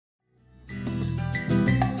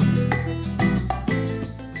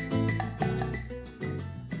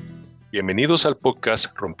Bienvenidos al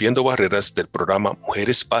podcast Rompiendo Barreras del programa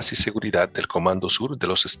Mujeres, Paz y Seguridad del Comando Sur de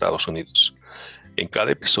los Estados Unidos. En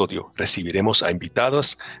cada episodio recibiremos a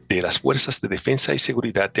invitadas de las Fuerzas de Defensa y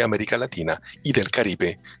Seguridad de América Latina y del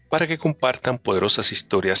Caribe para que compartan poderosas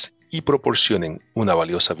historias y proporcionen una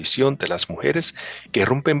valiosa visión de las mujeres que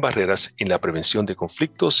rompen barreras en la prevención de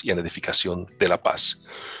conflictos y en la edificación de la paz.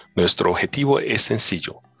 Nuestro objetivo es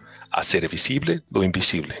sencillo: hacer visible lo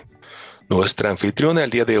invisible. Nuestra anfitriona el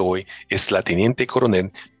día de hoy es la Teniente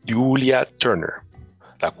Coronel Julia Turner,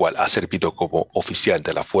 la cual ha servido como oficial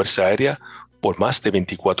de la Fuerza Aérea por más de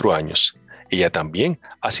 24 años. Ella también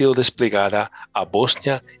ha sido desplegada a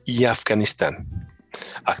Bosnia y Afganistán.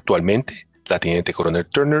 Actualmente, la Teniente Coronel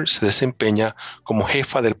Turner se desempeña como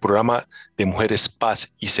jefa del programa de Mujeres,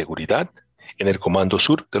 Paz y Seguridad en el Comando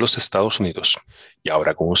Sur de los Estados Unidos. Y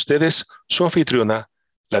ahora con ustedes, su anfitriona,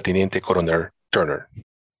 la Teniente Coronel Turner.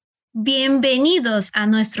 Bienvenidos a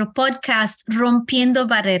nuestro podcast Rompiendo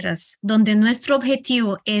Barreras, donde nuestro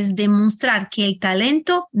objetivo es demostrar que el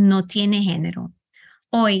talento no tiene género.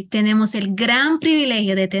 Hoy tenemos el gran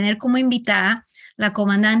privilegio de tener como invitada la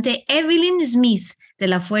comandante Evelyn Smith de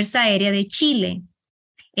la Fuerza Aérea de Chile.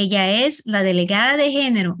 Ella es la delegada de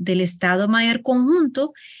género del Estado Mayor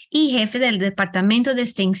Conjunto y jefe del Departamento de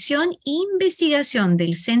Extensión e Investigación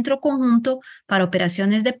del Centro Conjunto para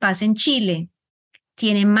Operaciones de Paz en Chile.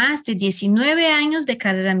 Tiene más de 19 años de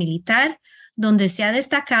carrera militar, donde se ha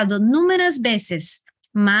destacado numerosas veces,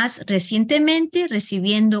 más recientemente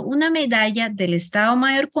recibiendo una medalla del Estado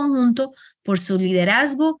Mayor Conjunto por su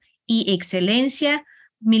liderazgo y excelencia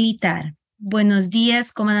militar. Buenos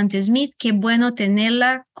días, comandante Smith. Qué bueno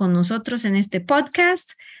tenerla con nosotros en este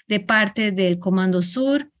podcast de parte del Comando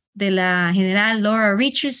Sur, de la general Laura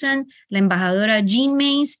Richardson, la embajadora Jean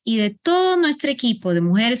Mains y de todo nuestro equipo de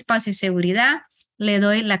Mujeres, Paz y Seguridad. Le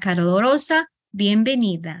doy la calorosa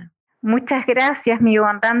bienvenida. Muchas gracias, mi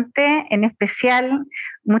comandante. En especial,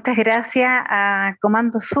 muchas gracias a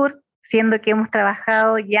Comando Sur, siendo que hemos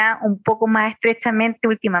trabajado ya un poco más estrechamente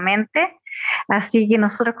últimamente. Así que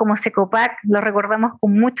nosotros como Secopac lo recordamos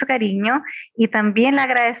con mucho cariño y también le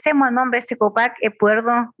agradecemos en nombre de Secopac el poder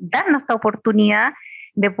darnos esta oportunidad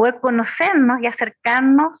de poder conocernos y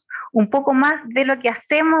acercarnos un poco más de lo que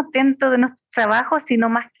hacemos dentro de nuestro trabajo, sino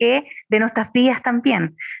más que de nuestras vidas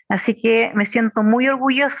también. Así que me siento muy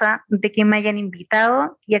orgullosa de que me hayan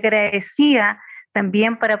invitado y agradecida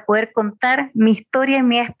también para poder contar mi historia y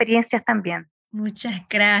mis experiencias también. Muchas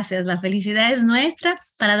gracias. La felicidad es nuestra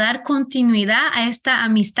para dar continuidad a esta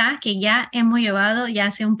amistad que ya hemos llevado ya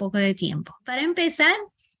hace un poco de tiempo. Para empezar,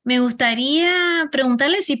 me gustaría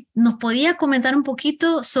preguntarle si nos podía comentar un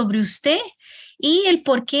poquito sobre usted y el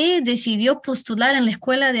por qué decidió postular en la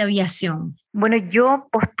Escuela de Aviación. Bueno, yo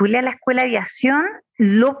postulé a la Escuela de Aviación,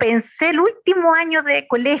 lo pensé el último año de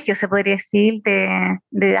colegio, se podría decir, de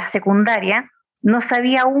la secundaria. No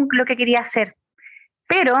sabía aún lo que quería hacer,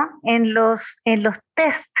 pero en los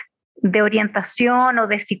test de orientación o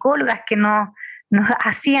de psicólogas que nos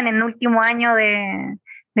hacían en el último año de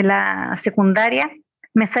la secundaria,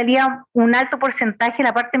 me salía un alto porcentaje en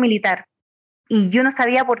la parte militar y yo no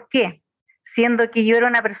sabía por qué, siendo que yo era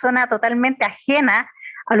una persona totalmente ajena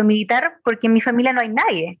a lo militar porque en mi familia no hay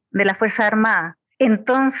nadie de las Fuerzas Armadas.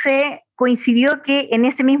 Entonces coincidió que en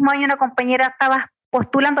ese mismo año una compañera estaba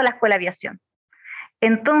postulando a la Escuela de Aviación.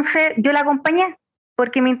 Entonces yo la acompañé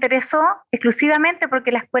porque me interesó exclusivamente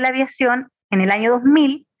porque la Escuela de Aviación en el año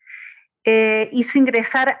 2000 hizo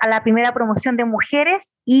ingresar a la primera promoción de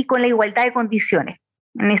mujeres y con la igualdad de condiciones.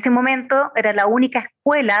 En ese momento era la única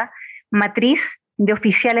escuela matriz de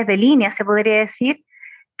oficiales de línea, se podría decir,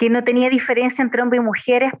 que no tenía diferencia entre hombres y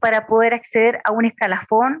mujeres para poder acceder a un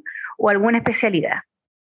escalafón o alguna especialidad.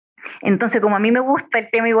 Entonces, como a mí me gusta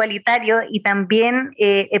el tema igualitario y también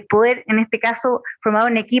el poder, en este caso,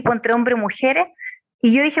 formar un equipo entre hombres y mujeres,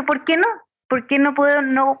 y yo dije, ¿por qué no? ¿Por qué no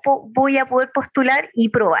voy a poder postular y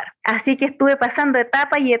probar? Así que estuve pasando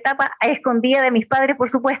etapa y etapa a escondida de mis padres, por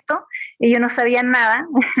supuesto. Ellos no sabían nada,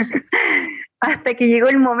 hasta que llegó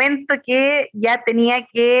el momento que ya tenía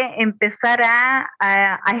que empezar a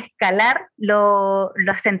escalar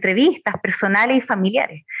las entrevistas personales y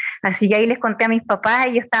familiares. Así que ahí les conté a mis papás,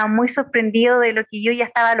 ellos estaban muy sorprendidos de lo que yo ya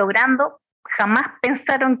estaba logrando. Jamás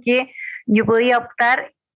pensaron que yo podía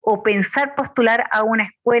optar o pensar postular a una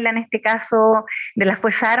escuela, en este caso de las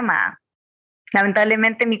Fuerzas Armadas.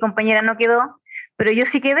 Lamentablemente mi compañera no quedó, pero yo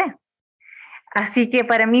sí quedé. Así que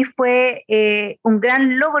para mí fue un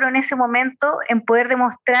gran logro en ese momento en poder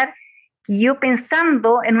demostrar que yo,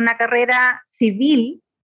 pensando en una carrera civil,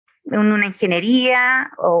 en una ingeniería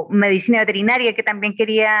o medicina veterinaria que también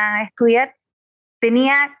quería estudiar,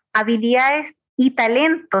 tenía habilidades y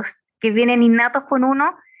talentos que vienen innatos con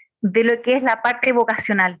uno de lo que es la parte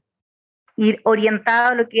vocacional, ir orientado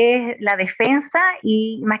a lo que es la defensa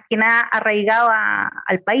y más que nada arraigado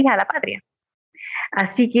al país, a la patria.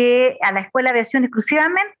 Así que a la escuela de aviación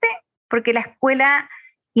exclusivamente, porque la escuela,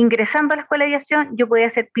 ingresando a la escuela de aviación, yo podía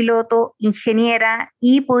ser piloto, ingeniera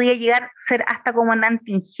y podía llegar a ser hasta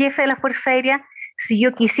comandante en jefe de la Fuerza Aérea si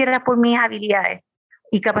yo quisiera por mis habilidades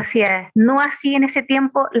y capacidades. No así en ese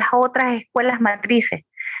tiempo las otras escuelas matrices,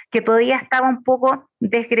 que todavía estaba un poco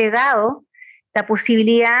desgregado la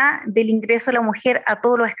posibilidad del ingreso de la mujer a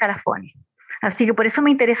todos los escalafones. Así que por eso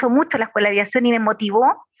me interesó mucho la escuela de aviación y me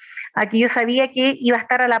motivó a que yo sabía que iba a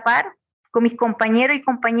estar a la par con mis compañeros y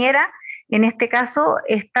compañeras, en este caso,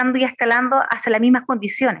 estando y escalando hacia las mismas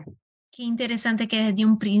condiciones. Qué interesante que desde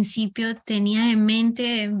un principio tenías en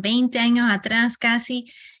mente, 20 años atrás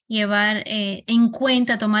casi,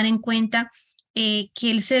 tomar en cuenta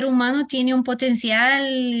que el ser humano tiene un potencial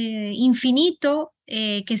infinito,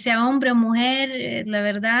 que sea hombre o mujer, la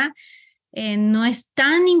verdad, no es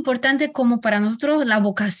tan importante como para nosotros la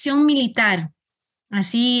vocación militar.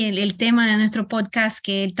 Así el tema de nuestro podcast,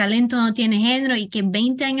 que el talento no tiene género y que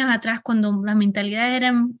 20 años atrás, cuando las mentalidades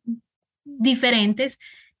eran diferentes,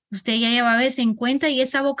 usted ya llevaba eso en cuenta y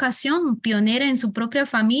esa vocación pionera en su propia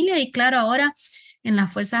familia y claro, ahora en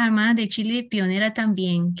las Fuerzas Armadas de Chile, pionera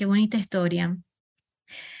también. Qué bonita historia.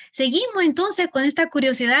 Seguimos entonces con esta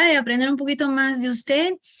curiosidad de aprender un poquito más de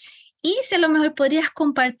usted y si a lo mejor podrías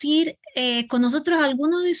compartir con nosotros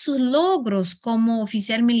algunos de sus logros como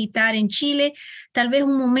oficial militar en Chile, tal vez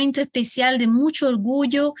un momento especial de mucho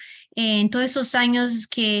orgullo en todos esos años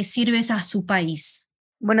que sirves a su país.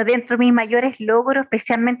 Bueno, dentro de mis mayores logros,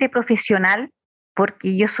 especialmente profesional,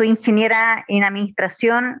 porque yo soy ingeniera en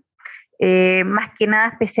administración, más que nada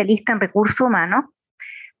especialista en recursos humanos.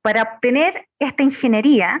 Para obtener esta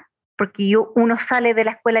ingeniería, porque uno sale de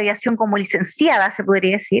la escuela de aviación como licenciada, se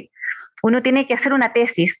podría decir, uno tiene que hacer una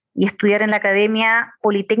tesis y estudiar en la Academia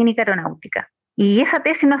Politécnica Aeronáutica. Y esa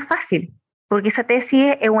tesis no es fácil, porque esa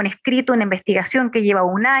tesis es un escrito, una investigación que lleva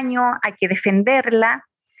un año, hay que defenderla,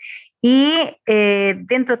 y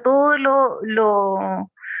dentro de todo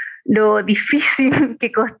lo difícil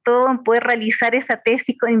que costó poder realizar esa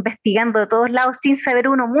tesis investigando de todos lados sin saber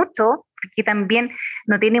uno mucho, porque también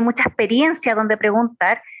no tiene mucha experiencia donde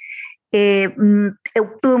preguntar,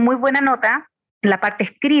 obtuve muy buena nota en la parte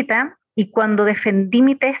escrita y cuando defendí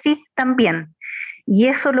mi tesis también. Y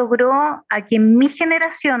eso logró a que en mi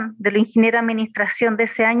generación de los ingenieros de administración de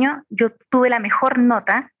ese año yo tuve la mejor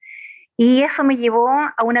nota y eso me llevó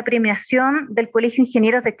a una premiación del Colegio de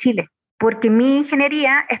Ingenieros de Chile, porque mi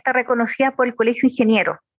ingeniería está reconocida por el Colegio de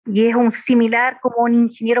Ingenieros y es un similar como un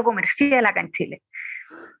ingeniero comercial acá en Chile.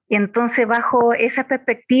 Y entonces, bajo esa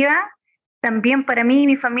perspectiva, también para mí y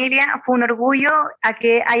mi familia fue un orgullo a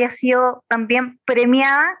que haya sido también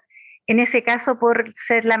premiada, en ese caso por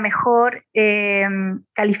ser la mejor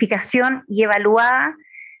calificación y evaluada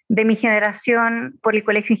de mi generación por el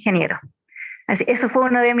Colegio de Ingenieros. Así, eso fue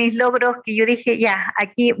uno de mis logros que yo dije, ya,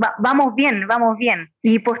 aquí vamos bien, vamos bien.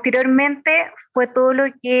 Y posteriormente fue todo lo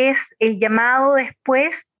que es el llamado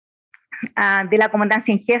después de la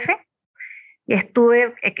comandancia en jefe. Y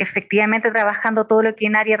estuve efectivamente trabajando todo lo que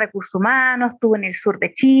en área de recursos humanos, estuve en el sur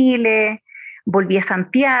de Chile, volví a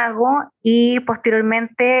Santiago y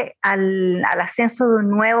posteriormente al ascenso de un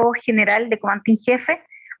nuevo general de comandante en jefe,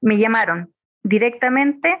 me llamaron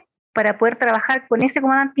directamente para poder trabajar con ese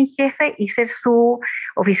comandante en jefe y ser su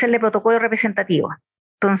oficial de protocolo representativo.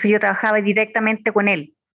 Entonces yo trabajaba directamente con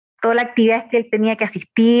él. Todas las actividades que él tenía que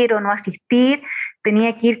asistir o no asistir,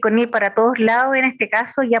 tenía que ir con él para todos lados en este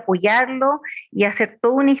caso y apoyarlo y hacer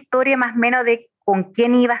toda una historia más o menos de con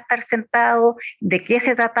quién iba a estar sentado, de qué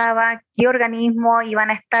se trataba, qué organismos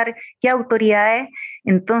iban a estar, qué autoridades.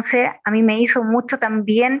 Entonces a mí me hizo mucho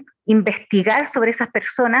también investigar sobre esas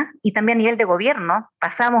personas y también a nivel de gobierno.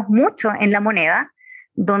 Pasamos mucho en La Moneda,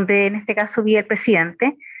 donde en este caso vivía el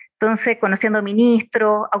presidente, entonces conociendo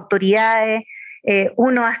ministros, autoridades,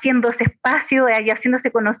 uno haciéndose espacio y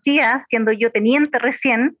haciéndose conocida, siendo yo teniente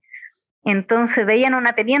recién, entonces veían a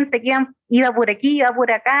una teniente que iba por aquí, iba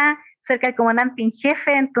por acá, cerca del comandante en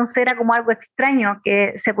jefe, entonces era como algo extraño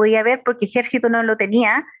que se podía ver porque ejército no lo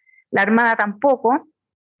tenía, la armada tampoco,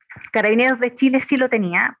 Carabineros de Chile sí lo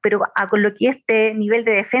tenía, pero con lo que es de nivel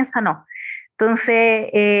de defensa no. Entonces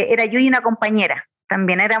era yo y una compañera,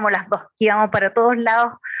 también éramos las dos, que íbamos para todos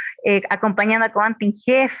lados acompañando al comandante en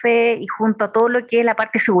jefe y junto a todo lo que es la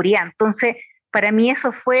parte de seguridad. Entonces, para mí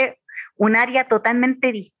eso fue un área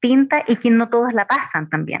totalmente distinta y que no todos la pasan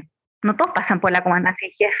también. No todos pasan por la comandancia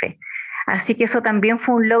en jefe. Así que eso también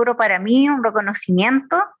fue un logro para mí, un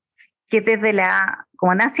reconocimiento que desde la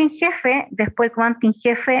comandancia en jefe, después el comandante en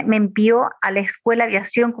jefe me envió a la escuela de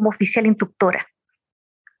aviación como oficial instructora,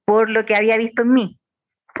 por lo que había visto en mí,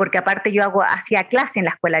 porque aparte yo hacía clase en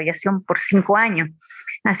la escuela de aviación por 5 años.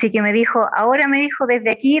 Así que me dijo,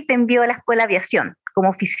 desde aquí te envío a la escuela de aviación como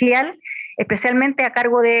oficial, especialmente a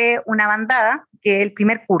cargo de una bandada, que es el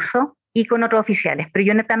primer curso, y con otros oficiales, pero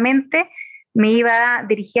yo netamente me iba a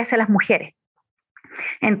dirigir hacia las mujeres.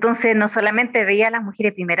 Entonces no solamente veía a las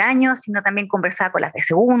mujeres de primer año, sino también conversaba con las de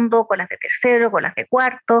segundo, con las de tercero, con las de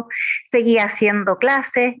cuarto, seguía haciendo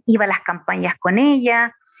clases, iba a las campañas con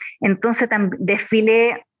ellas. Entonces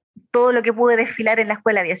desfilé todo lo que pude desfilar en la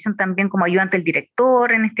escuela de aviación, también como ayudante del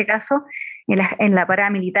director, en este caso, en la parada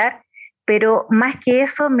militar, pero más que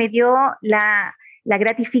eso me dio la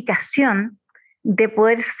gratificación de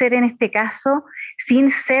poder ser, en este caso,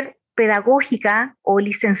 sin ser pedagógica o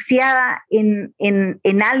licenciada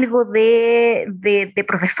en algo de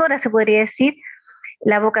profesora, se podría decir,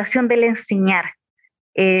 la vocación del enseñar.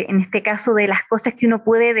 En este caso, de las cosas que uno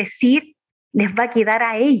puede decir, les va a quedar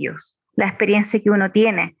a ellos la experiencia que uno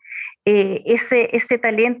tiene. Ese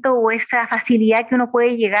talento o esa facilidad que uno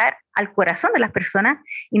puede llegar al corazón de las personas,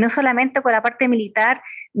 y no solamente con la parte militar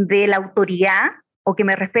de la autoridad o que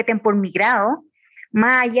me respeten por mi grado,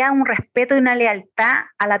 más allá un respeto y una lealtad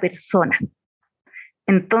a la persona.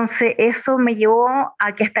 Entonces eso me llevó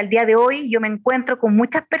a que hasta el día de hoy yo me encuentro con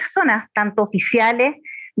muchas personas, tanto oficiales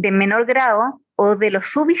de menor grado o de los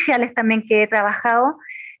suboficiales también que he trabajado,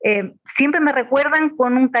 siempre me recuerdan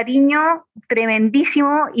con un cariño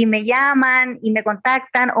tremendísimo y me llaman y me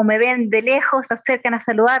contactan o me ven de lejos, se acercan a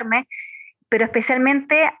saludarme, pero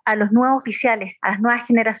especialmente a los nuevos oficiales, a las nuevas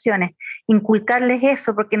generaciones, inculcarles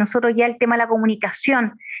eso, porque nosotros ya el tema de la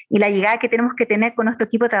comunicación y la llegada que tenemos que tener con nuestro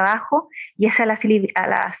equipo de trabajo, y esa a la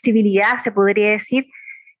civilidad, se podría decir,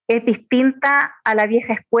 es distinta a la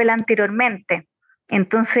vieja escuela anteriormente.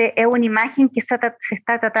 Entonces es una imagen que se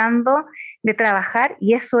está tratando de trabajar,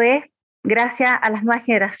 y eso es gracias a las nuevas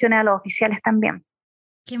generaciones, a los oficiales también.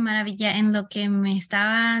 Qué maravilla. En lo que me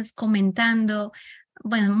estabas comentando,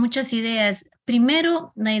 bueno, muchas ideas.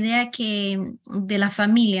 Primero, la idea de la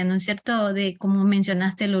familia, ¿no es cierto? De como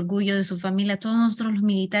mencionaste, el orgullo de su familia. Todos nosotros los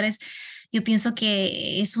militares, yo pienso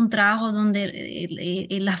que es un trabajo donde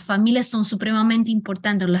las familias son supremamente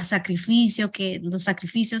importantes, los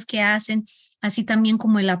sacrificios que hacen, así también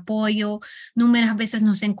como el apoyo. Numerosas veces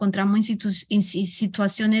nos encontramos en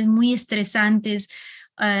situaciones muy estresantes,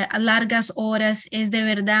 a largas horas. Es de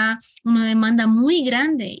verdad una demanda muy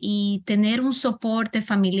grande, y tener un soporte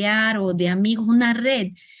familiar o de amigos, una red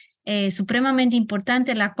supremamente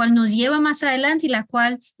importante, la cual nos lleva más adelante y la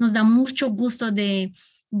cual nos da mucho gusto de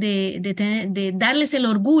darles el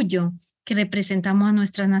orgullo que representamos a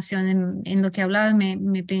nuestra nación. En lo que hablabas,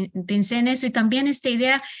 pensé en eso, y también esta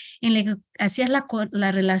idea en la que hacías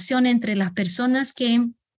la relación entre las personas que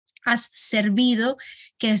has servido,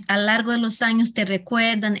 que a lo largo de los años te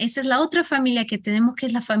recuerdan. Esa es la otra familia que tenemos, que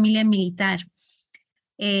es la familia militar.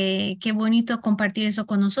 Qué bonito compartir eso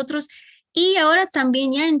con nosotros. Y ahora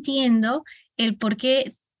también ya entiendo el por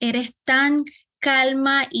qué eres tan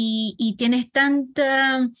calma y tienes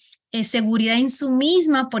tanta seguridad en sí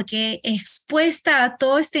misma, porque expuesta a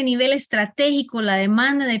todo este nivel estratégico, la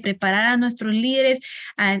demanda de preparar a nuestros líderes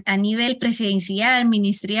a nivel presidencial,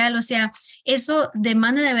 ministerial, o sea, eso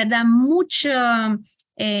demanda de verdad mucha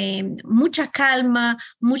calma,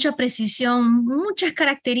 mucha precisión, muchas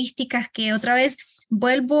características que, otra vez,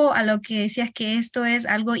 vuelvo a lo que decías, que esto es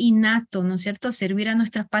algo innato, ¿no es cierto? Servir a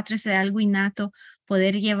nuestras patrias es algo innato,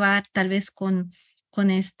 poder llevar tal vez con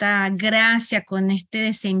esta gracia, con este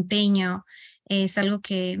desempeño, es algo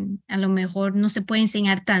que a lo mejor no se puede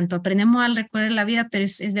enseñar tanto. Aprendemos al recorrer la vida, pero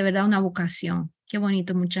es de verdad una vocación. Qué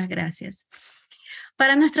bonito, muchas gracias.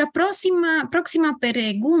 Para nuestra próxima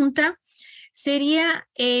pregunta sería,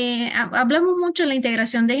 hablamos mucho de la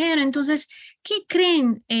integración de género, entonces, ¿qué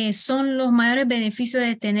creen son los mayores beneficios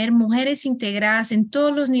de tener mujeres integradas en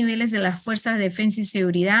todos los niveles de las fuerzas de defensa y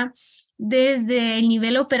seguridad, desde el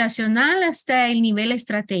nivel operacional hasta el nivel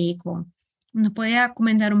estratégico? ¿Nos podría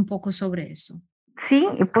comentar un poco sobre eso? Sí,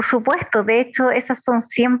 por supuesto. De hecho, esas son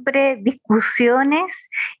siempre discusiones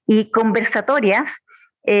y conversatorias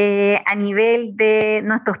a nivel de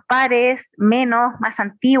nuestros pares, más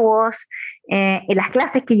antiguos, en las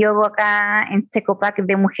clases que yo hago acá en SECOPAC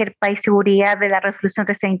de Mujer, País, Seguridad de la Resolución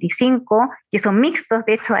 325, que son mixtos.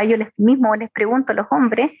 De hecho, a ellos mismos les pregunto a los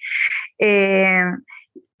hombres qué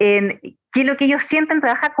es lo que ellos sienten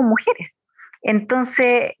trabajar con mujeres.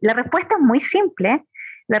 Entonces, la respuesta es muy simple.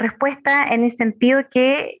 La respuesta en el sentido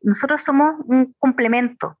que nosotros somos un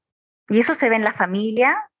complemento, y eso se ve en la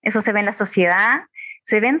familia, eso se ve en la sociedad,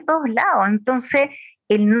 se ve en todos lados. Entonces,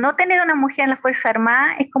 el no tener una mujer en la Fuerza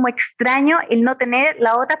Armada es como extraño el no tener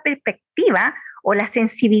la otra perspectiva o la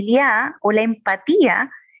sensibilidad o la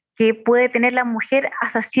empatía que puede tener la mujer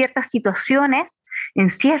hacia ciertas situaciones, en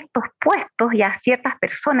ciertos puestos y a ciertas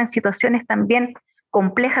personas en situaciones también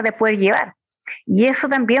complejas de poder llevar. Y eso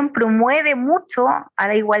también promueve mucho a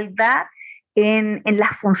la igualdad en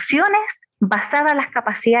las funciones basadas en las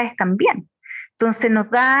capacidades también. Entonces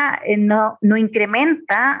nos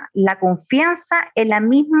incrementa la confianza en la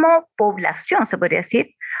misma población, se podría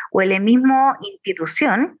decir, o en la misma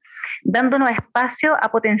institución, dándonos espacio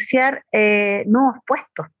a potenciar nuevos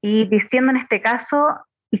puestos y diciendo en este caso,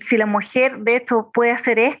 si la mujer de hecho puede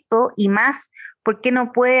hacer esto y más, ¿por qué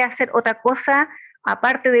no puede hacer otra cosa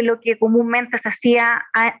aparte de lo que comúnmente se hacía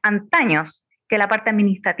antaños? Que la parte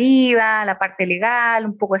administrativa, la parte legal,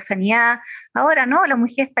 un poco de sanidad. Ahora no, la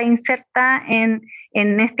mujer está inserta en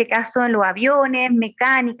este caso en los aviones,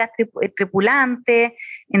 mecánicas, tripulantes.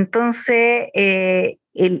 Entonces,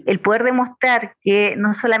 el poder demostrar que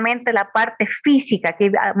no solamente la parte física, que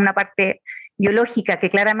es una parte biológica, que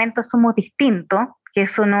claramente somos distintos, que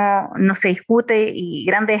eso no se discute y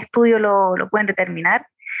grandes estudios lo pueden determinar,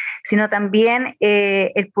 sino también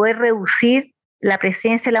el poder reducir la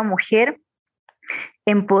presencia de la mujer,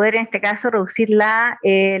 en poder en este caso reducir la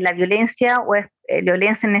violencia o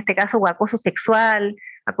violencia en este caso o acoso sexual,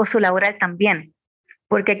 acoso laboral también,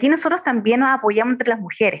 porque aquí nosotros también nos apoyamos entre las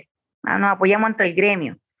mujeres, ¿no? Nos apoyamos entre el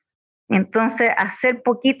gremio. Entonces, hacer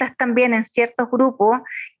poquitas también en ciertos grupos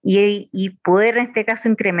y poder en este caso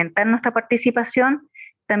incrementar nuestra participación,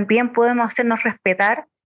 también podemos hacernos respetar,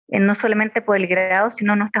 no solamente por el grado,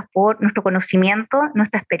 sino por nuestro conocimiento,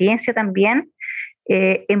 nuestra experiencia también,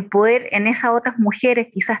 en poder en esas otras mujeres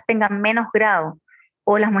quizás tengan menos grado,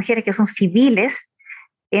 o las mujeres que son civiles,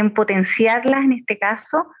 en potenciarlas en este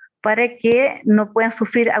caso para que no puedan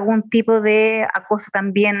sufrir algún tipo de acoso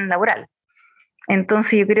también laboral.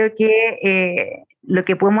 Entonces yo creo que lo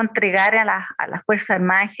que podemos entregar a las Fuerzas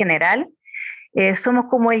Armadas en general, somos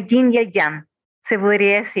como el yin y el yang, se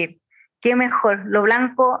podría decir. ¿Qué mejor? Lo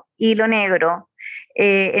blanco y lo negro,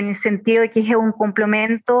 en el sentido de que es un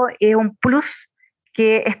complemento, es un plus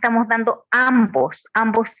que estamos dando ambos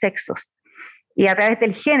sexos. Y a través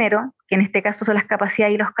del género, que en este caso son las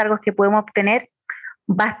capacidades y los cargos que podemos obtener,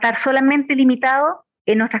 va a estar solamente limitado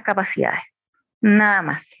en nuestras capacidades, nada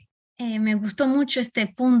más. Me gustó mucho este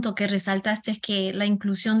punto que resaltaste, que la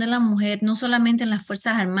inclusión de la mujer, no solamente en las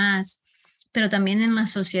Fuerzas Armadas, pero también en la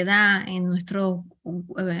sociedad, en nuestros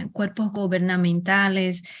cuerpos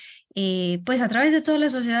gubernamentales, pues a través de toda la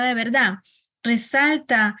sociedad de verdad,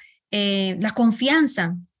 resalta la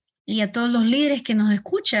confianza. Y a todos los líderes que nos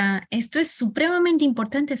escuchan, esto es supremamente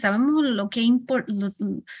importante. Sabemos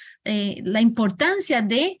la importancia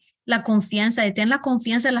de la confianza, de tener la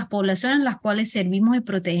confianza en las poblaciones en las cuales servimos y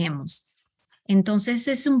protegemos. Entonces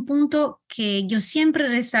es un punto que yo siempre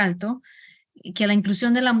resalto, que la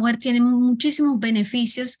inclusión de la mujer tiene muchísimos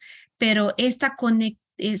beneficios, pero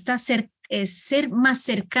ser más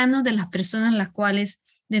cercanos de las personas las cuales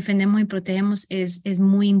defendemos y protegemos es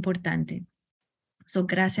muy importante. So,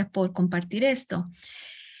 gracias por compartir esto.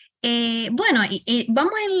 Bueno,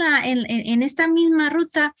 vamos en esta misma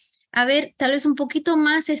ruta a ver, tal vez un poquito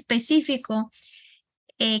más específico,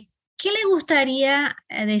 ¿qué le gustaría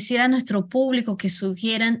decir a nuestro público que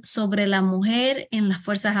sugieran sobre la mujer en las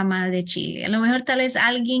Fuerzas Armadas de Chile? A lo mejor tal vez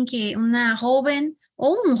una joven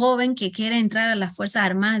o un joven que quiera entrar a las Fuerzas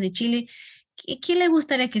Armadas de Chile, ¿qué le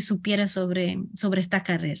gustaría que supiera sobre esta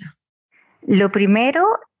carrera? Lo primero,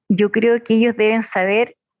 yo creo que ellos deben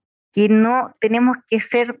saber que no tenemos que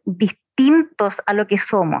ser distintos a lo que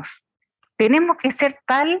somos. Tenemos que ser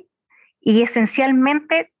tal y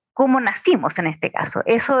esencialmente como nacimos en este caso.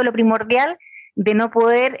 Eso es lo primordial, de no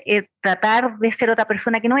poder tratar de ser otra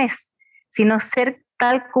persona que no es, sino ser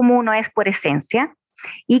tal como uno es por esencia,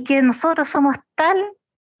 y que nosotros somos tal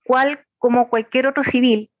cual como cualquier otro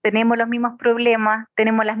civil. Tenemos los mismos problemas,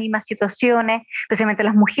 tenemos las mismas situaciones, especialmente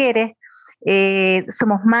las mujeres,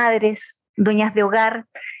 somos madres, dueñas de hogar,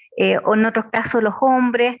 o en otros casos los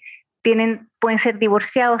hombres pueden ser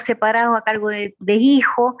divorciados, separados a cargo de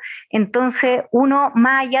hijos. Entonces uno,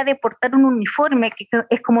 más allá de portar un uniforme, que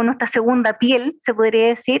es como nuestra segunda piel, se podría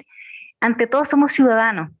decir, ante todo somos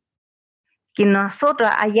ciudadanos. Que nosotros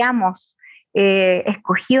hayamos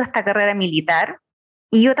escogido esta carrera militar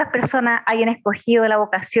y otras personas hayan escogido la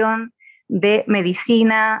vocación de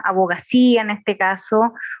medicina, abogacía en este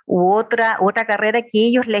caso, u otra carrera que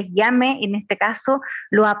ellos les llame, en este caso,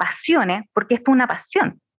 lo apasione, porque esto es una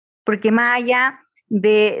pasión. Porque más allá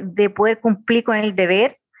de poder cumplir con el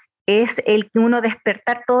deber, es el que uno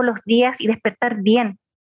despertar todos los días y despertar bien,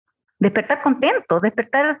 despertar contento,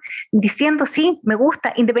 despertar diciendo sí, me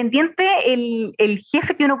gusta, independiente el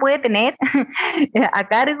jefe que uno puede tener a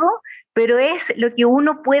cargo, pero es lo que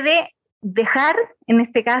uno puede dejar, en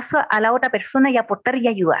este caso, a la otra persona y aportar y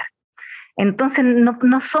ayudar. Entonces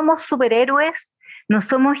no somos superhéroes, no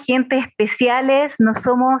somos gente especiales, no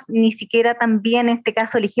somos ni siquiera también en este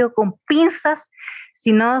caso elegidos con pinzas,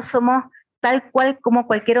 sino somos tal cual como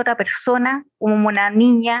cualquier otra persona, como una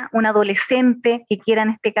niña, un adolescente que quiera en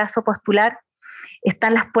este caso postular.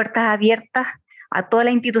 Están las puertas abiertas a todas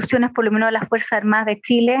las instituciones, por lo menos a las Fuerzas Armadas de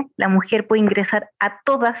Chile. La mujer puede ingresar a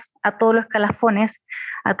todos los escalafones,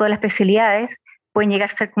 a todas las especialidades, pueden llegar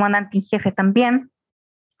a ser comandante en jefe también.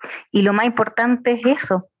 Y lo más importante es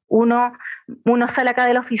eso, uno sale acá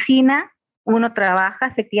de la oficina, uno trabaja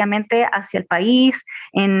efectivamente hacia el país,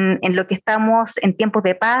 en lo que estamos en tiempos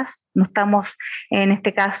de paz, nos estamos en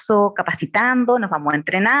este caso capacitando, nos vamos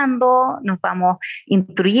entrenando, nos vamos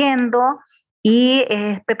instruyendo y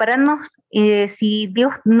prepararnos, si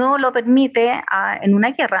Dios no lo permite, en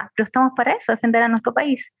una guerra, pero estamos para eso, defender a nuestro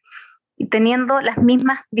país, y teniendo las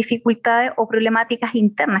mismas dificultades o problemáticas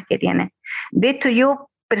internas que tiene. De hecho, yo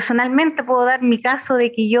personalmente puedo dar mi caso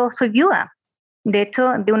de que yo soy viuda, de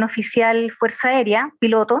hecho, de un oficial Fuerza Aérea,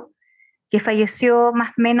 piloto, que falleció más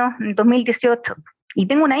o menos en 2018. Y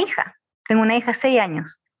tengo una hija de 6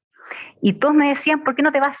 años. Y todos me decían, ¿por qué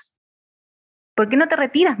no te vas? ¿Por qué no te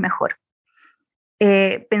retiras mejor?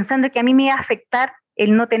 Pensando que a mí me iba a afectar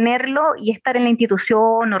el no tenerlo y estar en la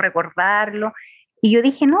institución o recordarlo. Y yo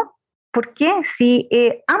dije, no, ¿por qué? Si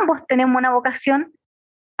ambos tenemos una vocación,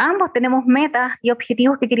 ambos tenemos metas y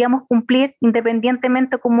objetivos que queríamos cumplir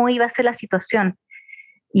independientemente de cómo iba a ser la situación.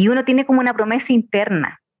 Y uno tiene como una promesa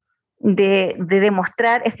interna de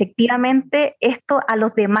demostrar efectivamente esto a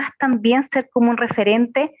los demás también, ser como un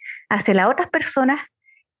referente hacia las otras personas,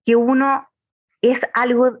 que uno es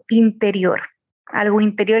algo interior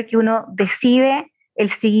que uno decide el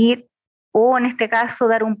seguir o en este caso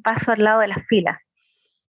dar un paso al lado de las filas.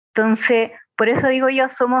 Entonces, por eso digo yo,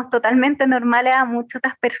 somos totalmente normales a muchas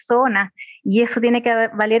otras personas y eso tiene que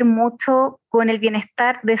valer mucho con el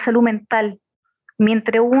bienestar de salud mental.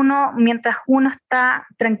 Mientras uno está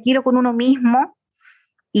tranquilo con uno mismo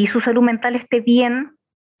y su salud mental esté bien,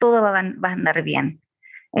 todo va a andar bien.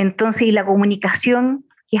 Entonces, y la comunicación,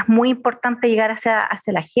 que es muy importante llegar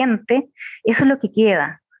hacia la gente, eso es lo que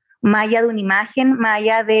queda. Más allá de una imagen, más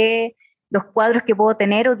allá de los cuadros que puedo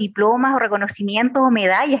tener, o diplomas, o reconocimientos, o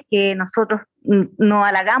medallas que nosotros nos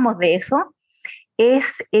halagamos de eso,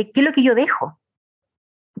 es qué es lo que yo dejo.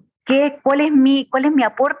 ¿Cuál es mi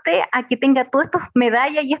aporte a que tenga todas estas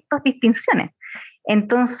medallas y estas distinciones?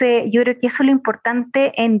 Entonces, yo creo que eso es lo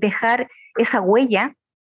importante en dejar esa huella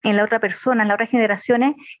en la otra persona, en las otras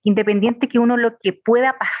generaciones, independiente que uno lo que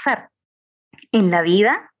pueda pasar en la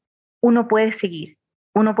vida, uno puede seguir,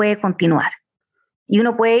 uno puede continuar.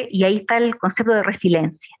 Y ahí está el concepto de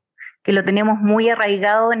resiliencia, que lo tenemos muy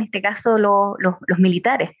arraigado, en este caso los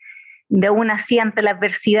militares. De aún así, ante la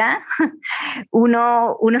adversidad,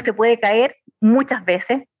 uno se puede caer muchas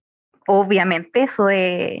veces, obviamente, eso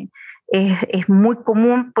es muy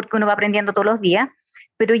común porque uno va aprendiendo todos los días,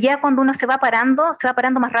 pero ya cuando uno se va parando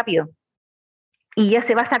más rápido, y ya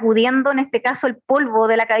se va sacudiendo, en este caso, el polvo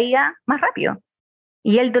de la caída más rápido,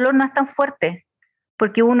 y el dolor no es tan fuerte,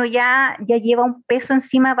 porque uno ya lleva un peso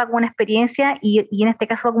encima, va con una experiencia, y en este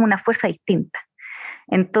caso va con una fuerza distinta.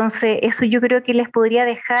 Entonces, eso yo creo que les podría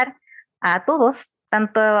dejar a todos,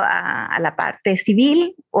 tanto a la parte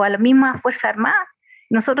civil o a la misma Fuerza Armada.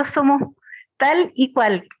 Nosotros somos tal y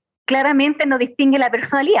cual. Claramente nos distingue la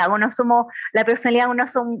personalidad. Unos son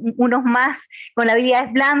unos más con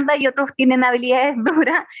habilidades blandas y otros tienen habilidades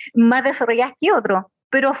duras, más desarrolladas que otros.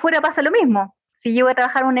 Pero afuera pasa lo mismo. Si yo voy a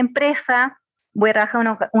trabajar en una empresa, voy a trabajar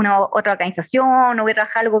en una otra organización, o voy a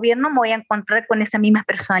trabajar al gobierno, me voy a encontrar con esas mismas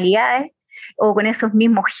personalidades o con esos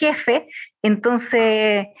mismos jefes.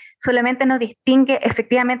 Entonces, solamente nos distingue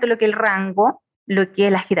efectivamente lo que es el rango, lo que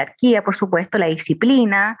es la jerarquía, por supuesto, la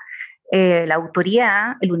disciplina, la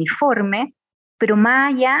autoridad, el uniforme, pero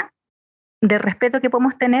más allá del respeto que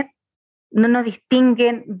podemos tener, no nos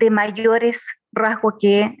distinguen de mayores rasgos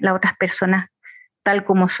que las otras personas, tal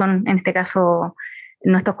como son, en este caso,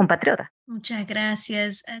 nuestros compatriotas. Muchas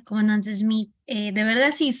gracias, comandante Smith. De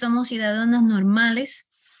verdad sí, somos ciudadanos normales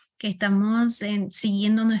que estamos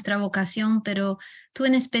siguiendo nuestra vocación, pero tú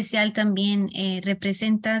en especial también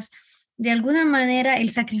representas de alguna manera el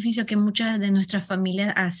sacrificio que muchas de nuestras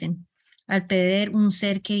familias hacen al perder un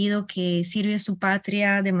ser querido que sirve a su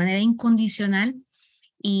patria de manera incondicional,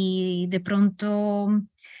 y de pronto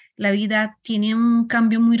la vida tiene un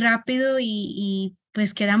cambio muy rápido y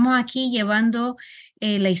pues quedamos aquí llevando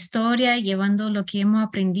la historia, llevando lo que hemos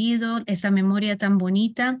aprendido, esa memoria tan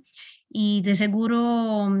bonita. Y de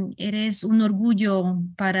seguro eres un orgullo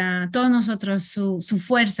para todos nosotros, su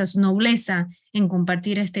fuerza, su nobleza en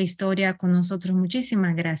compartir esta historia con nosotros.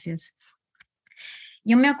 Muchísimas gracias.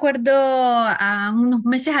 Yo me acuerdo a unos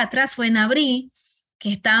meses atrás, fue en abril,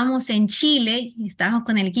 que estábamos en Chile, estábamos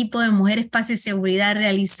con el equipo de Mujeres, Paz y Seguridad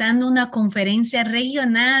realizando una conferencia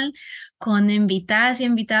regional con invitadas y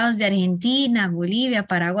invitados de Argentina, Bolivia,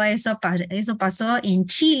 Paraguay. Eso pasó en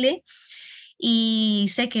Chile. Y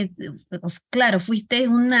sé que, claro, fuiste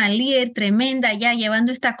una líder tremenda ya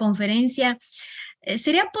llevando esta conferencia.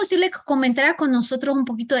 ¿Sería posible que comentara con nosotros un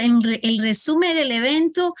poquito el resumen del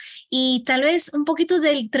evento y tal vez un poquito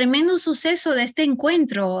del tremendo suceso de este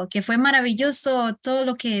encuentro, que fue maravilloso? Todo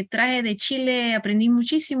lo que traje de Chile, aprendí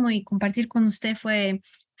muchísimo y compartir con usted fue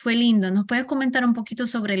lindo. ¿Nos puede comentar un poquito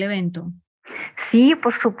sobre el evento? Sí,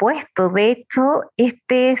 por supuesto. De hecho,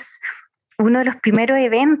 este es uno de los primeros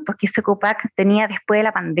eventos que Secopac tenía después de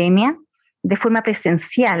la pandemia, de forma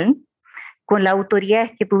presencial, con las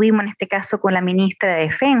autoridades que tuvimos, en este caso con la ministra de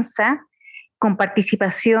Defensa, con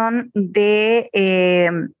participación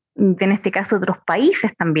en este caso, de otros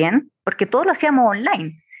países también, porque todo lo hacíamos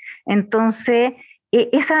online. Entonces,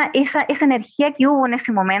 esa energía que hubo en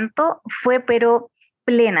ese momento fue pero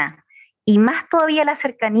plena, y más todavía la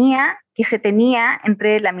cercanía que se tenía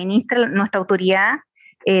entre la ministra, nuestra autoridad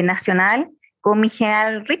nacional, con mi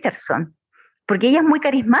general Richardson, porque ella es muy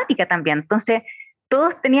carismática también. Entonces,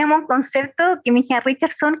 todos teníamos un concepto que mi general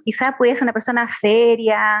Richardson quizás pudiera ser una persona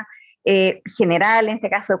seria, general, en este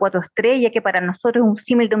caso de 4 estrellas, que para nosotros es un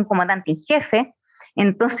símil de un comandante en jefe.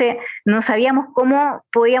 Entonces, no sabíamos cómo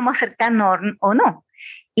podíamos acercarnos o no.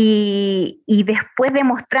 Y después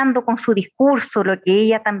demostrando con su discurso lo que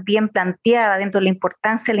ella también planteaba dentro de la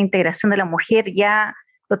importancia de la integración de la mujer ya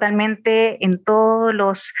totalmente en todos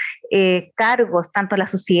los cargos, tanto en la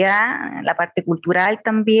sociedad, en la parte cultural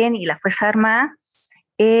también y la Fuerza Armada,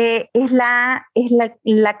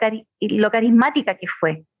 lo carismática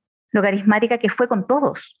que fue con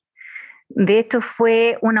todos. De hecho,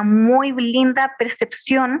 fue una muy linda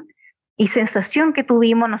percepción y sensación que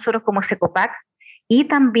tuvimos nosotros como Secopac, y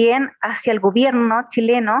también hacia el gobierno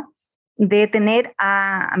chileno, de tener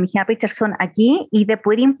a mi general Richardson aquí y de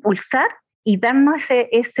poder impulsar y darnos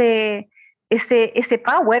ese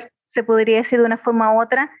power, se podría decir de una forma u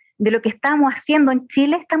otra, de lo que estamos haciendo en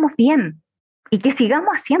Chile. Estamos bien, y que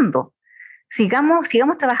sigamos haciendo, sigamos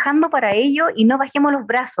trabajando para ello y no bajemos los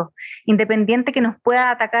brazos, independiente que nos pueda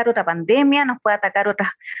atacar otra pandemia, nos pueda atacar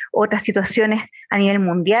otras situaciones a nivel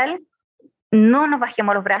mundial. No nos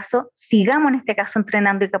bajemos los brazos, sigamos en este caso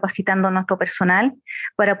entrenando y capacitando a nuestro personal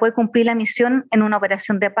para poder cumplir la misión en una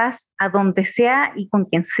operación de paz a donde sea y con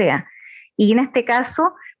quien sea. Y en este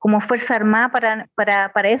caso, como Fuerza Armada,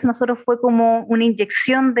 para eso nosotros fue como una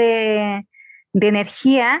inyección de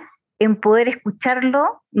energía en poder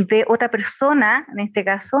escucharlo de otra persona, en este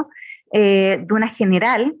caso, de una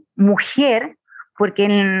general, mujer, porque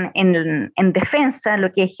en defensa,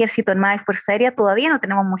 lo que es Ejército, Armada y Fuerza Aérea, todavía no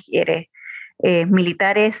tenemos mujeres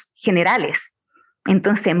militares generales.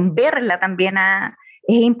 Entonces, verla también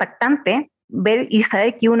es impactante, ver y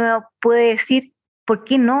saber que uno puede decir, ¿por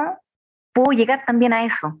qué no puedo llegar también a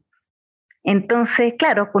eso? Entonces,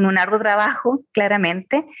 claro, con un arduo trabajo,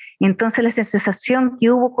 claramente. Entonces, la sensación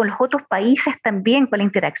que hubo con los otros países también, con la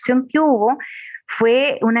interacción que hubo,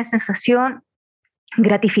 fue una sensación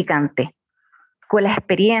gratificante, con la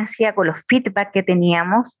experiencia, con los feedback que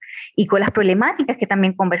teníamos y con las problemáticas que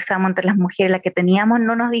también conversamos entre las mujeres, las que teníamos,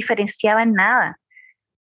 no nos diferenciaba en nada,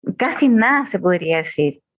 casi nada se podría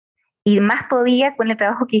decir. Y más todavía con el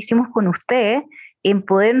trabajo que hicimos con ustedes, en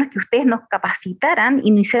podernos, que ustedes nos capacitaran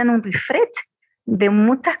y nos hicieran un refresh de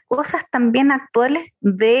muchas cosas también actuales,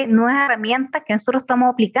 de nuevas herramientas que nosotros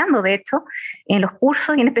estamos aplicando, de hecho, en los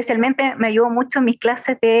cursos, y especialmente me ayudó mucho en mis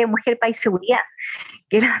clases de Mujer, País y Seguridad,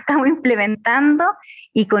 que las estamos implementando,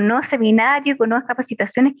 y con nuevos seminarios, con nuevas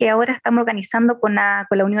capacitaciones que ahora estamos organizando con la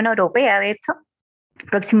Unión Europea, de hecho,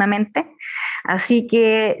 próximamente. Así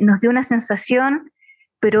que nos dio una sensación,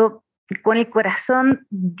 pero con el corazón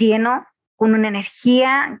lleno, con una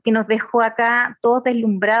energía que nos dejó acá todos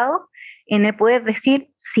deslumbrados en el poder decir,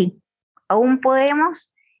 sí, aún podemos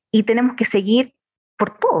y tenemos que seguir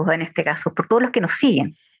por todos, en este caso, por todos los que nos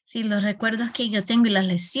siguen. Sí, los recuerdos que yo tengo y las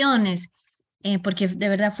lesiones, porque de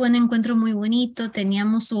verdad fue un encuentro muy bonito.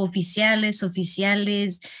 Teníamos suboficiales,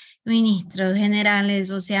 oficiales, ministros, generales,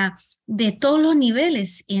 o sea, de todos los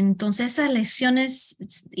niveles. Y entonces esas lecciones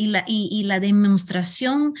y la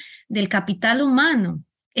demostración del capital humano,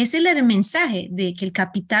 ese era el mensaje, de que el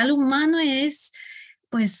capital humano es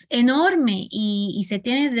pues enorme y se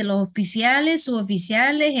tiene desde los oficiales,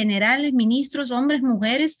 suboficiales, generales, ministros, hombres,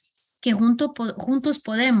 mujeres, que juntos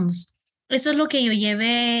podemos. Eso es lo que yo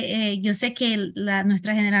llevé. Yo sé que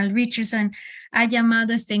nuestra general Richardson ha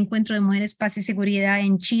llamado este encuentro de mujeres, paz y seguridad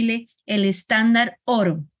en Chile el estándar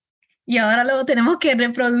oro. Y ahora lo tenemos que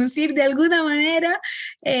reproducir de alguna manera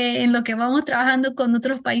en lo que vamos trabajando con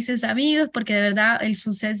otros países amigos, porque de verdad el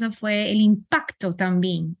suceso fue el impacto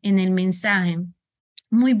también en el mensaje.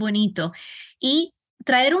 Muy bonito. Y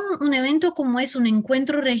traer un evento como es un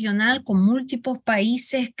encuentro regional con múltiples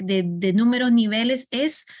países de números niveles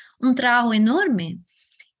es un trabajo enorme.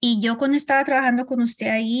 Y yo cuando estaba trabajando con usted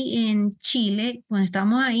ahí en Chile, cuando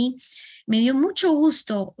estábamos ahí, me dio mucho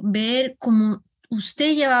gusto ver cómo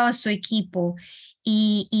usted llevaba su equipo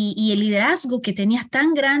y el liderazgo que tenías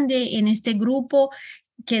tan grande en este grupo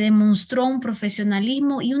que demostró un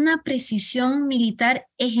profesionalismo y una precisión militar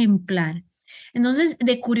ejemplar. Entonces,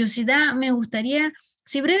 de curiosidad, me gustaría,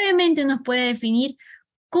 si brevemente nos puede definir,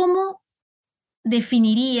 ¿cómo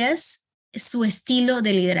definirías su estilo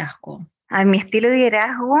de liderazgo? A mi estilo de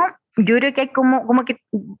liderazgo, yo creo que hay como que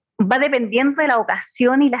va dependiendo de la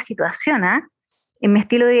ocasión y la situación, ¿eh? En mi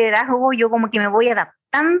estilo de liderazgo, yo como que me voy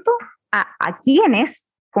adaptando a quiénes,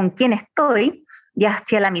 con quién estoy y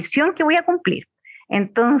hacia la misión que voy a cumplir.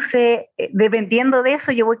 Entonces, dependiendo de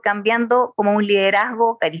eso, yo voy cambiando como un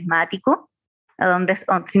liderazgo carismático, donde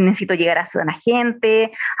si necesito llegar a una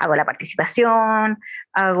gente, hago la participación,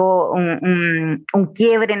 hago un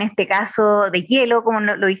quiebre en este caso de hielo, como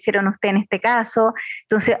lo hicieron ustedes en este caso.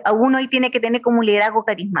 Entonces, uno ahí tiene que tener como un liderazgo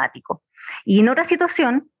carismático. Y en otra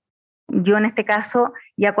situación, yo en este caso,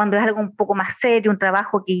 ya cuando es algo un poco más serio, un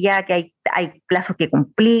trabajo que hay plazos que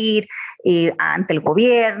cumplir ante el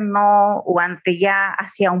gobierno o ante ya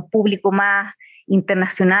hacia un público más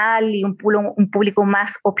internacional y un público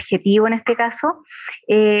más objetivo en este caso,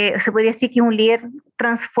 se podría decir que es un líder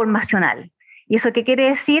transformacional. ¿Y eso qué quiere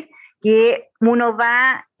decir? Que uno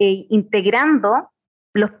va integrando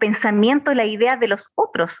los pensamientos y las ideas de los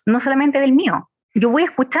otros, no solamente del mío. Yo voy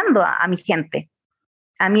escuchando a mi gente,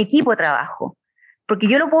 a mi equipo de trabajo, porque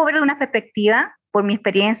yo lo puedo ver de una perspectiva, por mi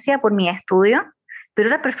experiencia, por mi estudio, pero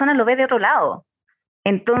otra persona lo ve de otro lado.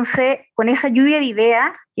 Entonces, con esa lluvia de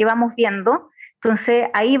ideas que vamos viendo, entonces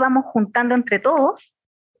ahí vamos juntando entre todos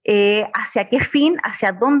hacia qué fin,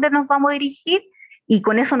 hacia dónde nos vamos a dirigir, y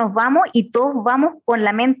con eso nos vamos y todos vamos con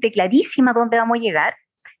la mente clarísima dónde vamos a llegar,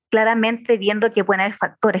 claramente viendo que pueden haber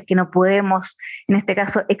factores que no podemos, en este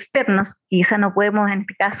caso externos, quizás no podemos en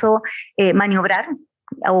este caso maniobrar,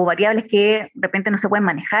 o variables que de repente no se pueden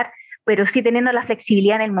manejar, pero sí teniendo la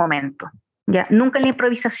flexibilidad en el momento. ¿Ya? Nunca la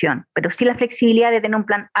improvisación, pero sí la flexibilidad de tener un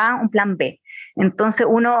plan A, un plan B. Entonces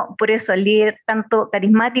uno, por eso, el líder tanto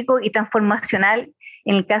carismático y transformacional,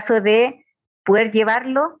 en el caso de poder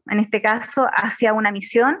llevarlo, en este caso, hacia una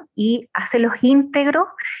misión y hacerlos íntegros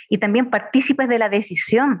y también partícipes de la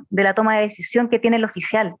decisión, de la toma de decisión que tiene el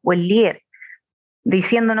oficial o el líder,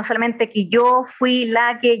 diciendo no solamente que yo fui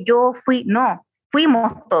no,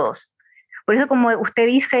 fuimos todos. Por eso, como usted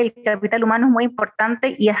dice, el capital humano es muy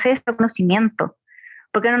importante y hacer este conocimiento.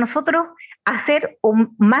 Porque a nosotros hacer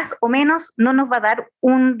más o menos no nos va a dar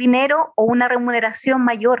un dinero o una remuneración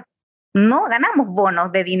mayor. No ganamos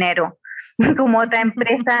bonos de dinero, como otra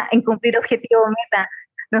empresa en cumplir objetivos meta.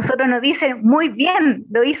 Nosotros nos dicen, muy bien,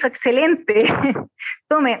 lo hizo excelente,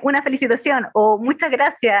 tome una felicitación o muchas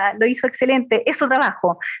gracias, lo hizo excelente, es su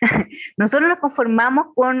trabajo. Nosotros nos conformamos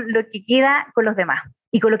con lo que queda con los demás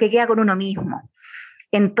y con lo que queda con uno mismo.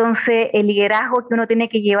 Entonces, el liderazgo que uno tiene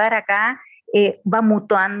que llevar acá va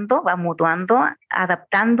mutuando,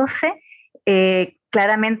 adaptándose.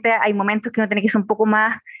 Claramente hay momentos que uno tiene que ser un poco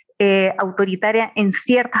más autoritaria en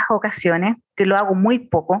ciertas ocasiones, que lo hago muy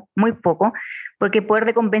poco, porque el poder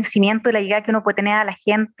de convencimiento y la llegada que uno puede tener a la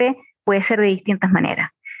gente puede ser de distintas maneras.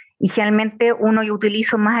 Y generalmente yo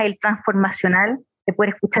utilizo más el transformacional, de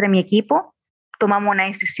poder escuchar a mi equipo, tomamos una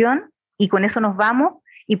decisión y con eso nos vamos,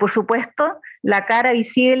 y por supuesto la cara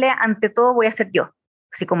visible ante todo voy a ser yo.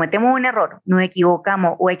 Si cometemos un error, nos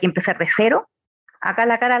equivocamos o hay que empezar de cero, acá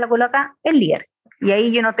la cara la coloca el líder. Y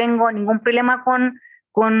ahí yo no tengo ningún problema con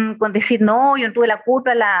decir, no, yo no tuve la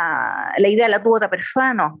culpa, la idea la tuvo otra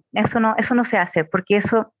persona. No, eso no se hace, porque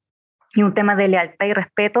eso es un tema de lealtad y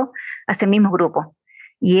respeto hacia el mismo grupo.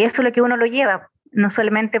 Y eso es lo que uno lo lleva, no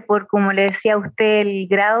solamente por, como le decía a usted, el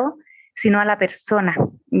grado, sino a la persona.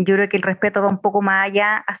 Yo creo que el respeto va un poco más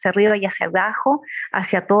allá, hacia arriba y hacia abajo,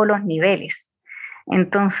 hacia todos los niveles.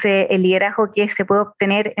 Entonces, el liderazgo que se puede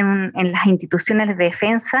obtener en las instituciones de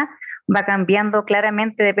defensa va cambiando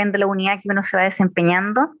claramente, depende de la unidad que uno se va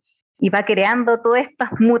desempeñando, y va creando todas estas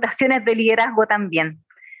mutaciones de liderazgo también.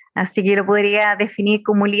 Así que yo lo podría definir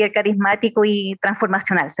como un líder carismático y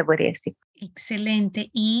transformacional, se podría decir. Excelente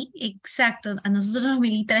y exacto. A nosotros los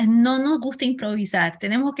militares no nos gusta improvisar.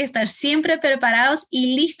 Tenemos que estar siempre preparados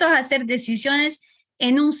y listos a hacer decisiones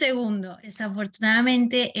en un segundo.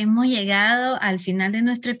 Desafortunadamente hemos llegado al final de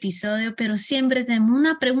nuestro episodio, pero siempre tenemos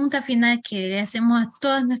una pregunta final que le hacemos a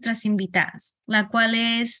todas nuestras invitadas, la cual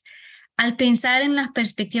es, al pensar en las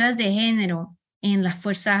perspectivas de género en las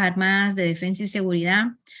Fuerzas Armadas de Defensa y Seguridad,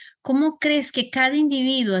 ¿cómo crees que cada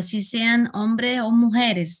individuo, así sean hombres o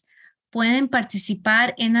mujeres, pueden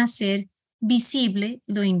participar en hacer visible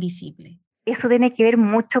lo invisible? Eso tiene que ver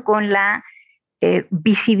mucho con la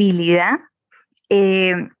visibilidad.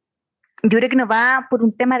 Yo creo que no va por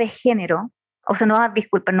un tema de género, o sea, no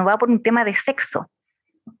va por un tema de sexo,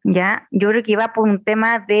 ¿ya? Yo creo que va por un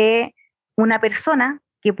tema de una persona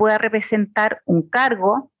que pueda representar un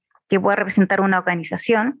cargo, que pueda representar una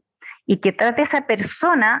organización, y que tras de esa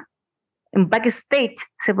persona, en backstage,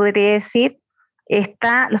 se podría decir, lo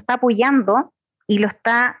está apoyando y lo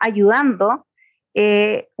está ayudando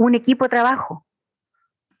un equipo de trabajo.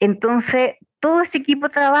 Entonces, todo ese equipo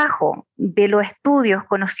de trabajo, de los estudios,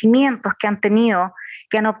 conocimientos que han tenido,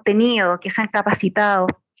 que han obtenido, que se han capacitado,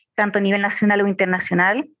 tanto a nivel nacional o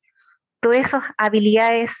internacional, todas esas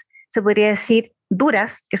habilidades, se podría decir,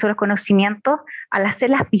 duras, que son los conocimientos, al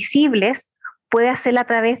hacerlas visibles, puede hacerla a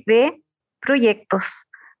través de proyectos,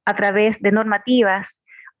 a través de normativas,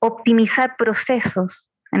 optimizar procesos,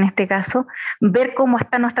 en este caso, ver cómo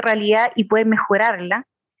está nuestra realidad y poder mejorarla,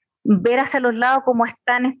 ver hacia los lados cómo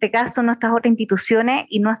están, en este caso, nuestras otras instituciones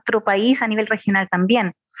y nuestro país a nivel regional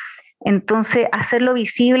también. Entonces, hacerlo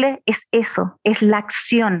visible es eso, es la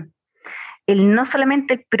acción. No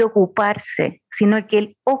solamente el preocuparse, sino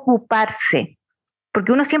el ocuparse.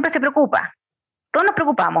 Porque uno siempre se preocupa, todos nos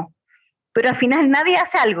preocupamos, pero al final nadie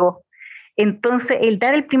hace algo. Entonces, el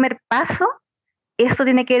dar el primer paso, eso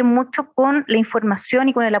tiene que ver mucho con la información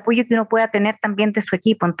y con el apoyo que uno pueda tener también de su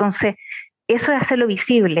equipo. Entonces, eso es hacerlo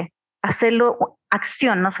visible, hacerlo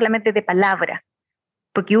acción, no solamente de palabra.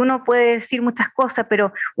 Porque uno puede decir muchas cosas,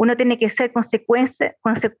 pero uno tiene que ser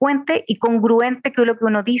consecuente y congruente con lo que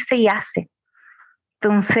uno dice y hace.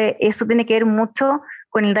 Entonces, eso tiene que ver mucho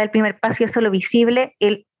con el dar el primer paso y hacerlo visible,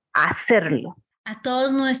 el hacerlo. A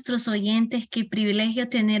todos nuestros oyentes, qué privilegio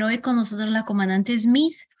tener hoy con nosotros la comandante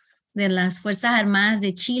Smith de las Fuerzas Armadas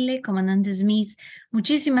de Chile. Comandante Smith,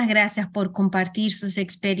 muchísimas gracias por compartir sus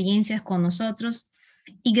experiencias con nosotros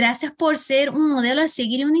y gracias por ser un modelo a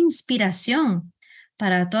seguir y una inspiración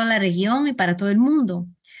para toda la región y para todo el mundo.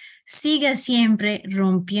 Siga siempre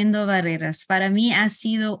rompiendo barreras. Para mí ha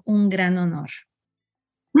sido un gran honor.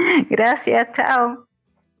 Gracias, chao.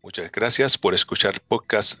 Muchas gracias por escuchar el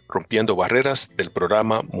podcast Rompiendo Barreras del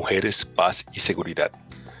programa Mujeres, Paz y Seguridad.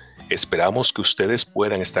 Esperamos que ustedes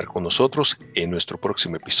puedan estar con nosotros en nuestro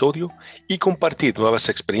próximo episodio y compartir nuevas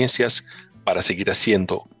experiencias para seguir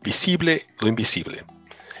haciendo visible lo invisible.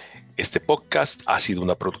 Este podcast ha sido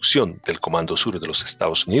una producción del Comando Sur de los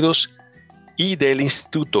Estados Unidos y del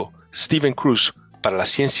Instituto Stephen Cruz para las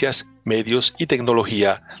Ciencias, Medios y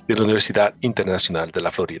Tecnología de la Universidad Internacional de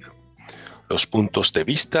la Florida. Los puntos de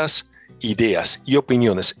vista, ideas y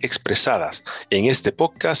opiniones expresadas en este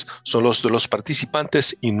podcast son los de los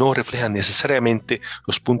participantes y no reflejan necesariamente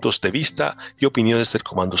los puntos de vista y opiniones del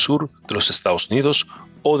Comando Sur de los Estados Unidos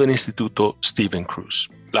o del Instituto Stephen Cruz.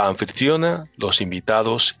 La anfitriona, los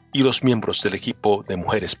invitados y los miembros del equipo de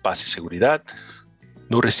Mujeres, Paz y Seguridad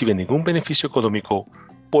no reciben ningún beneficio económico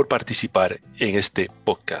por participar en este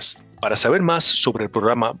podcast. Para saber más sobre el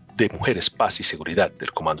programa de Mujeres, Paz y Seguridad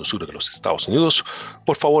del Comando Sur de los Estados Unidos,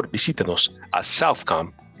 por favor visítenos a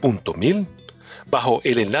southcom.mil bajo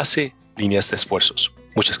el enlace Líneas de Esfuerzos.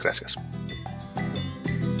 Muchas gracias.